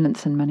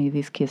complainants in many of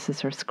these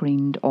cases are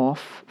screened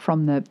off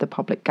from the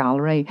public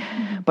gallery.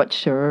 Mm-hmm. But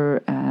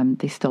sure,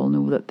 they still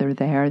know that they're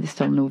there. They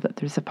still know that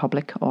there's a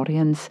public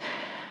audience.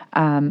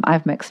 I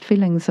have mixed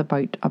feelings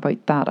about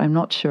that. I'm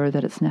not sure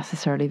that it's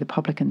necessarily the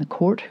public in the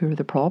court who are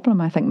the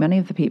problem. I think many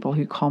of the people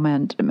who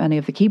comment, many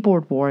of the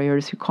keyboard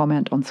warriors who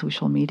comment on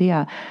social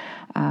media,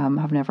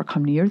 have never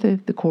come near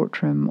the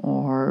courtroom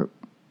or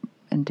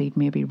indeed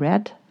maybe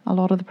read a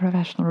lot of the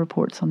professional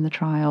reports on the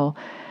trial.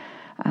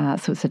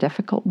 So it's a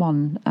difficult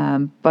one.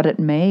 But it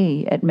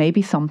may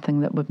be something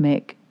that would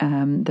make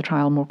the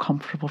trial more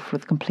comfortable for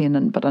the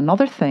complainant. But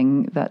another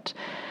thing that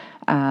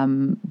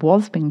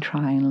was being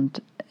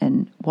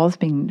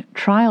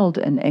trialled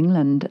in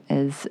England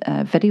is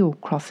video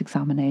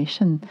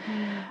cross-examination,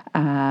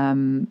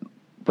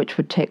 which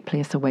would take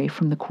place away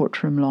from the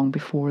courtroom long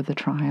before the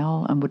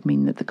trial and would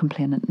mean that the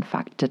complainant, in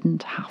fact,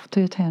 didn't have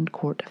to attend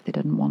court if they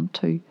didn't want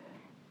to.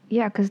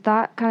 Yeah, because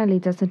that kind of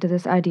leads us into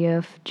this idea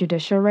of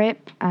judicial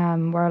rape,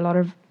 where a lot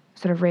of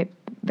sort of rape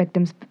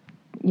victims,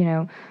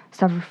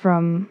 suffer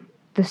from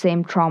the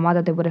same trauma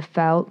that they would have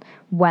felt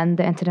when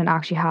the incident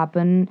actually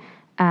happened.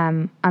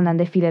 And then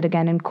they feel it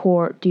again in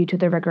court due to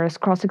the rigorous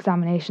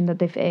cross-examination that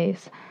they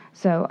face.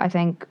 So I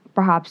think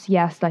perhaps,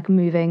 yes, like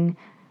removing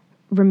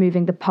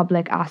the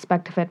public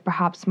aspect of it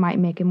perhaps might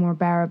make it more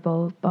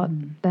bearable. But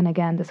then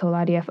again, this whole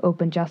idea of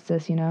open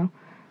justice,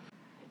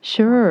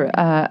 Sure.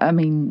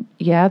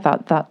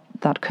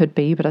 That could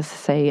be. But as I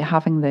say,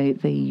 having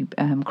the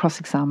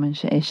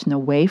cross-examination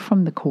away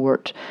from the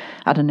court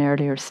at an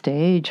earlier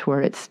stage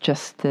where it's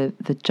just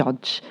the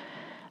judge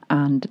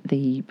and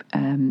the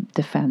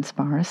defence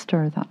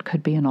barrister, that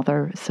could be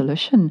another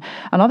solution.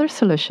 Another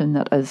solution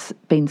that has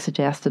been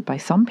suggested by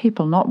some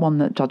people, not one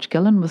that Judge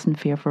Gillen was in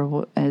favour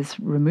of, is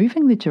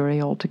removing the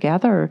jury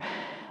altogether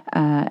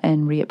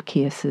in rape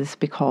cases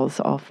because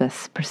of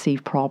this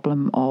perceived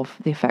problem of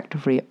the effect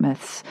of rape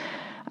myths.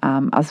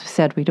 As we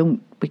said, we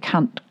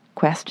can't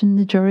question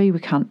the jury, we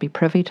can't be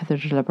privy to their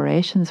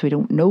deliberations, we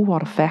don't know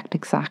what effect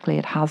exactly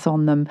it has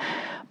on them.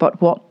 But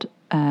what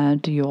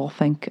do you all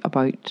think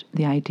about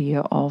the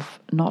idea of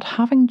not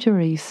having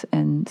juries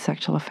in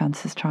sexual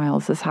offences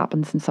trials? This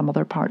happens in some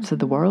other parts of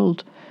the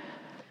world.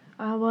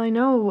 Well, I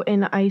know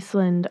in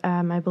Iceland,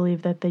 I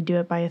believe that they do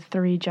it by a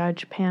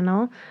 3-judge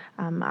panel.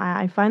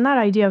 I find that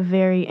idea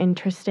very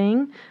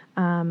interesting.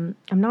 I'm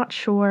not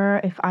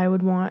sure if I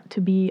would want to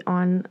be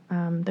on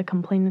the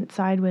complainant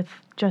side with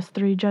just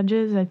 3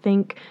 judges. I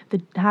think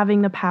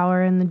having the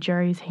power in the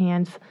jury's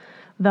hands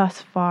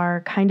thus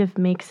far kind of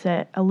makes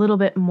it a little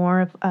bit more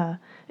of a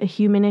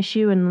human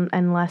issue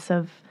and less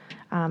of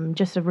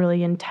just a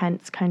really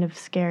intense kind of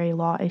scary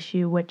law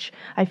issue, which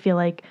I feel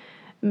like,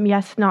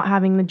 yes, not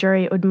having the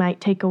jury, might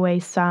take away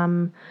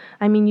some,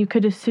 you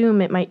could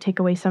assume it might take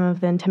away some of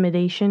the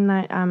intimidation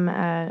that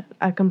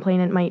a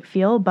complainant might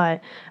feel,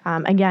 but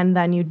again,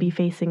 then you'd be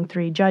facing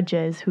 3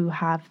 judges who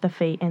have the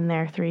fate in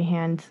their 3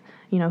 hands,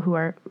 who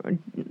are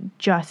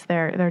just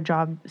their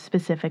job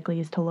specifically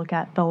is to look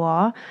at the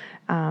law.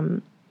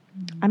 I'm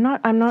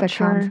not 6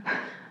 sure.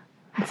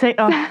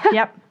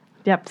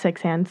 Yep,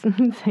 6 hands.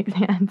 6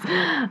 hands.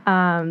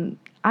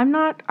 I'm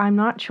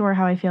not sure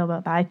how I feel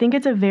about that. I think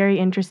it's a very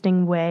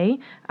interesting way,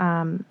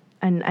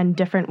 and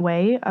different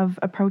way of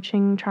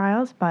approaching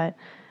trials, but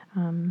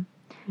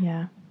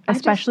yeah.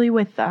 Especially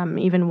with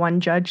even one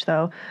judge,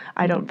 though,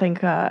 I don't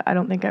think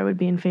I would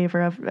be in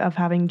favor of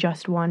having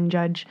just one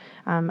judge.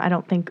 I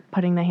don't think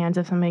putting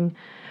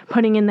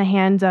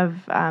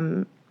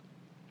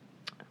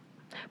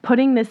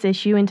this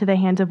issue into the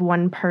hands of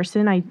one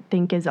person, I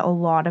think, is a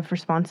lot of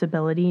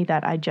responsibility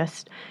that I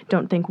just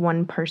don't think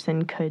one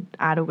person could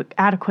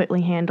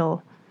adequately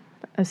handle,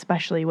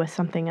 especially with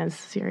something as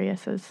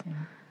serious as. Yeah.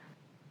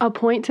 A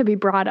point to be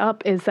brought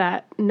up is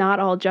that not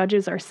all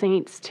judges are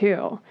saints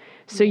too.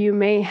 So you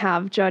may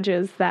have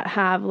judges that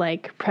have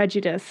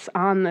prejudice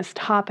on this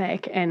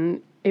topic,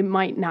 and it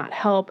might not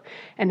help.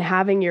 And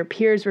having your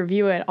peers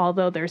review it,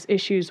 although there's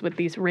issues with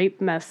these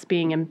rape myths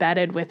being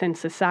embedded within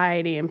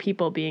society and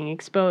people being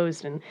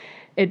exposed and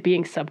it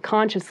being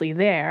subconsciously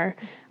there,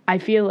 I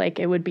feel like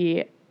it would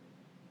be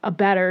a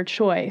better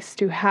choice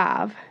to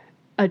have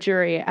a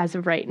jury as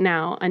of right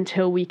now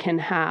until we can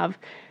have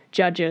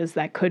judges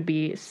that could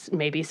be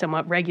maybe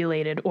somewhat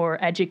regulated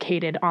or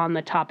educated on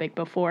the topic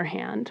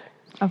beforehand.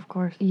 Of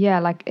course.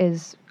 Yeah,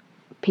 is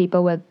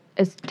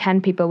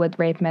 10 people with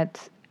rape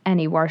myths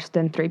any worse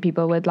than 3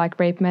 people with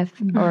rape myth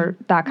or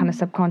that kind of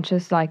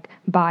subconscious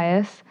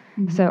bias?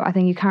 So I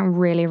think you can't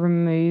really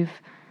remove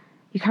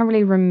you can't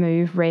really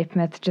remove rape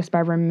myths just by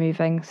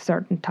removing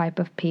certain type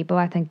of people.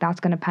 I think that's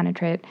going to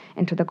penetrate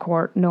into the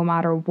court no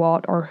matter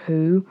what or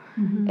who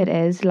it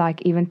is.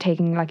 Like even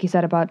taking, like you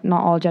said about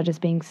not all judges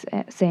being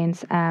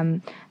saints,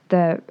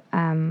 the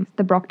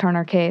Brock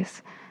Turner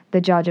case, the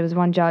judge, it was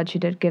one judge who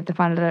did give the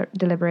final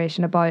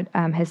deliberation about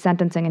his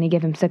sentencing, and he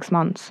gave him 6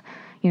 months.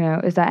 You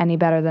know, is that any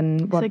better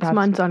than what 6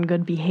 months on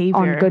good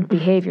behavior? On good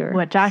behavior.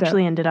 Which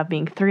actually ended up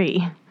being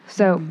 3.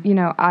 So, you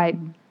know, I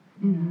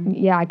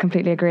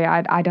completely agree.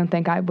 I don't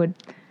think I would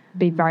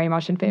be very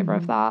much in favour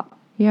of that.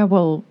 Yeah,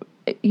 well,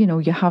 you know,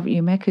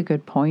 you make a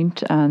good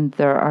point, and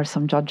there are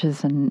some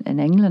judges in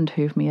England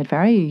who've made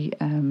very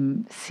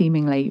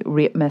seemingly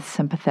rape myth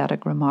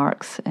sympathetic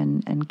remarks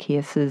in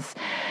cases.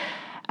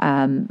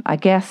 I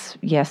guess,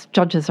 yes,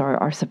 judges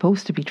are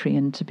supposed to be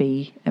trained to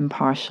be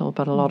impartial,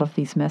 but a lot of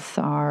these myths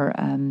are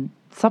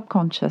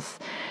subconscious.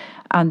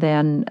 And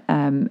then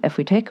if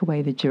we take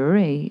away the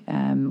jury,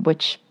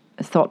 which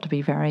is thought to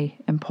be very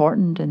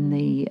important in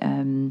the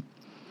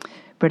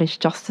British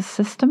justice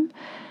system,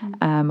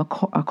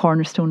 a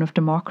cornerstone of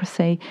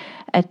democracy,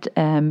 it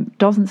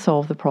doesn't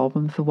solve the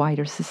problem of the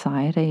wider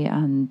society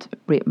and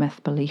rape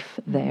myth belief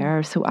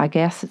there. So I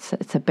guess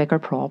it's a bigger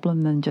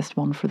problem than just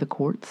one for the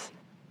courts.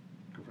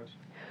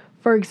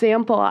 For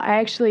example, I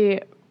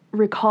actually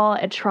recall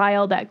a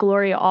trial that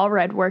Gloria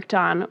Allred worked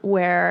on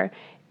where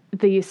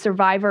the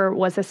survivor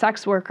was a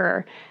sex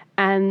worker,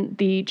 and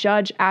the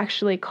judge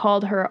actually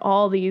called her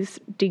all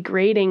these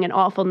degrading and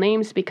awful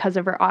names because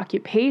of her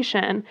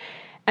occupation.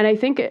 And I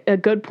think a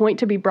good point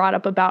to be brought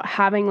up about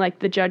having like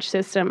the judge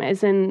system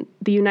is in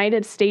the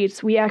United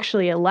States, we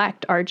actually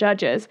elect our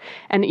judges.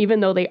 And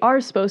even though they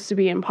are supposed to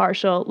be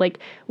impartial, like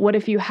what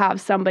if you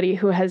have somebody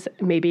who has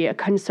maybe a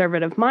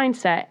conservative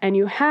mindset and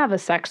you have a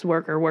sex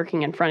worker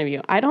working in front of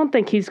you? I don't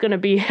think he's going to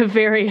be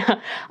very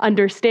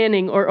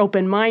understanding or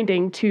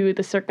open-minded to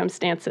the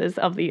circumstances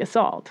of the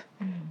assault.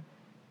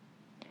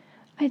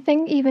 I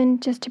think even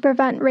just to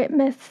prevent rape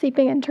myths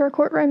seeping into our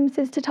courtrooms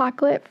is to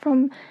tackle it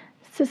from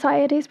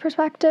society's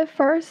perspective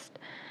first.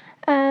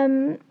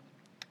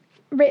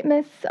 Rape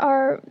myths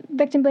are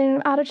victim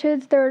blaming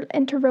attitudes. They're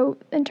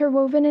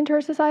interwoven into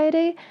our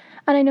society,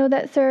 and I know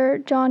that Sir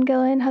John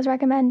Gillen has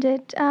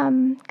recommended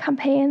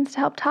campaigns to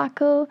help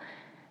tackle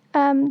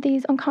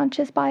these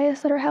unconscious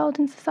bias that are held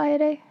in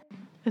society.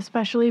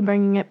 Especially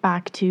bringing it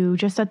back to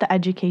just at the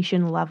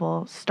education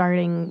level,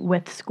 starting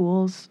with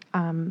schools.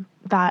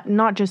 That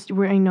not just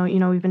we're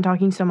we've been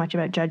talking so much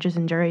about judges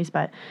and juries,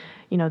 but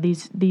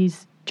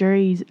these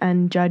juries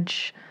and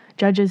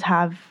judges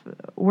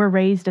were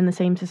raised in the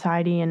same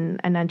society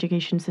and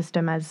education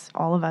system as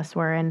all of us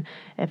were, and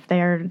if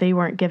they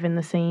weren't given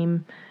the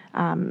same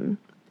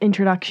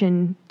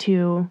introduction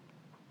to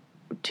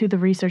the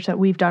research that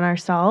we've done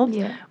ourselves,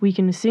 we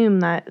can assume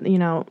that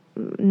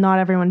not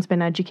everyone's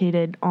been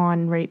educated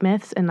on rape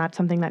myths, and that's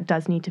something that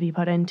does need to be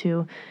put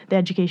into the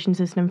education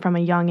system from a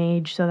young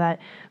age so that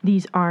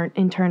these aren't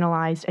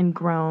internalized and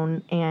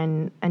grown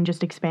and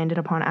just expanded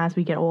upon as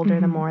we get older.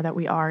 The more that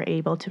we are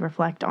able to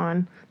reflect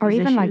on or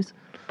even issues.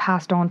 Like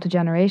passed on to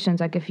generations.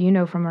 Like if you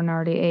know from an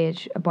early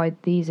age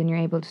about these and you're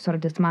able to sort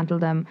of dismantle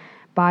them,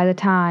 by the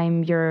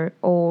time you're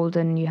old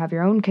and you have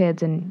your own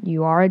kids and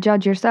you are a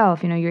judge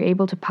yourself, you're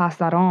able to pass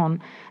that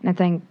on. And I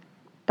think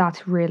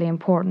that's really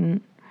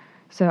important.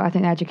 So I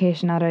think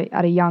education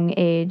at a young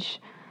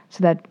age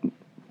so that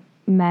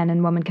men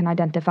and women can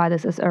identify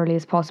this as early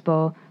as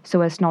possible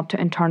so as not to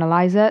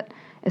internalize it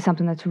is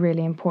something that's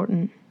really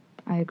important.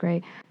 I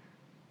agree.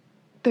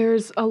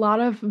 There's a lot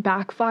of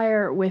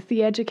backfire with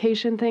the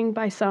education thing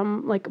by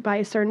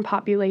a certain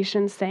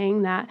population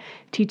saying that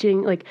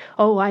teaching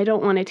I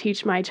don't want to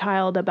teach my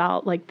child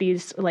about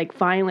these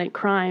violent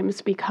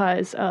crimes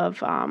because of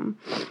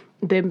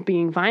them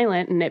being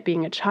violent and it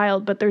being a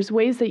child. But there's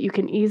ways that you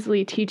can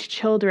easily teach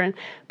children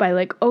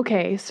by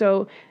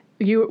so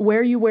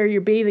where you wear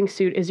your bathing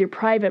suit is your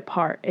private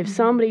part. If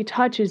somebody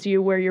touches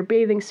you where your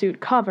bathing suit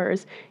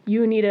covers,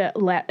 you need to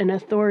let an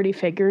authority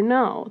figure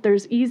know.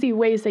 There's easy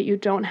ways that you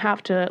don't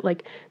have to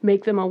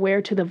make them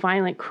aware to the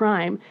violent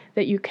crime,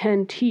 that you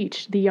can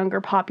teach the younger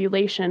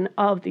population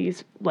of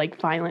these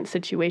violent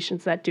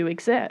situations that do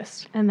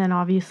exist. And then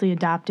obviously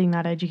adapting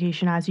that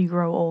education as you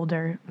grow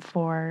older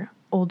for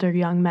older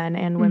young men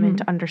and women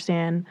to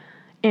understand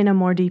in a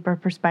more deeper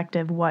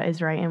perspective what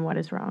is right and what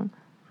is wrong.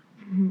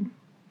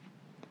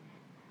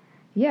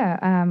 Yeah,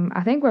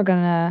 I think we're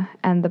going to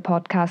end the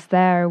podcast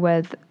there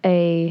with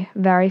a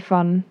very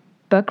fun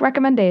book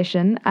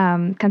recommendation,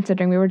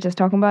 considering we were just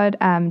talking about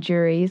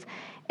juries.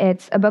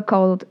 It's a book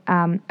called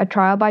A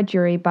Trial by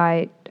Jury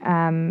by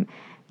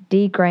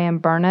D. Graham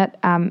Burnett.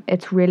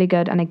 It's really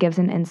good, and it gives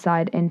an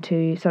insight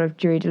into sort of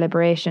jury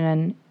deliberation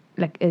and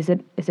is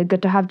it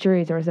good to have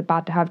juries or is it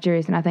bad to have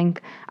juries? And I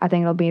think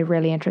it'll be a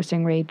really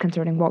interesting read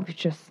considering what we've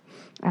just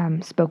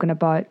spoken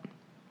about.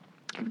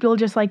 we'll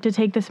just like to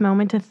take this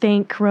moment to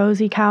thank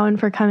Rosie Cowan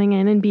for coming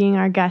in and being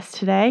our guest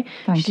today.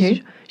 Thank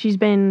you. She's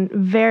been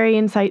very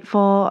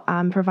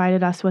insightful,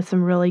 provided us with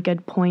some really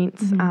good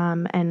points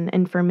and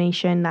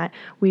information that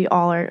we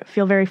all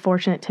feel very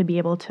fortunate to be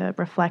able to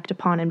reflect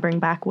upon and bring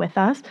back with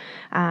us.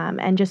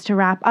 And just to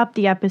wrap up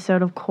the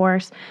episode, of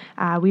course,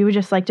 we would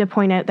just like to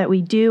point out that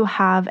we do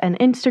have an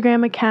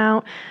Instagram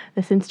account.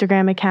 This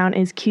Instagram account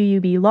is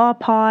QUB Law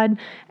Pod,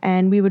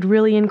 and we would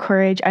really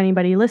encourage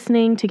anybody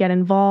listening to get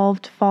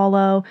involved,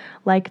 follow,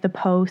 like the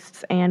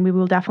posts, and we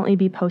will definitely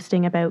be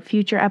posting about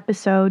future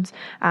episodes,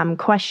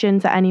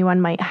 questions that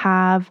anyone might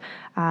have.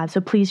 So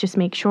please just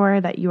make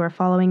sure that you are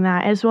following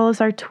that, as well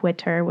as our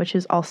Twitter, which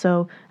is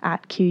also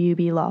at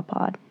QUB Law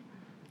Pod.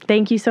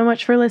 Thank you so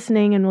much for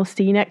listening, and we'll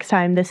see you next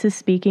time. This is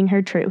Speaking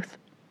Her Truth.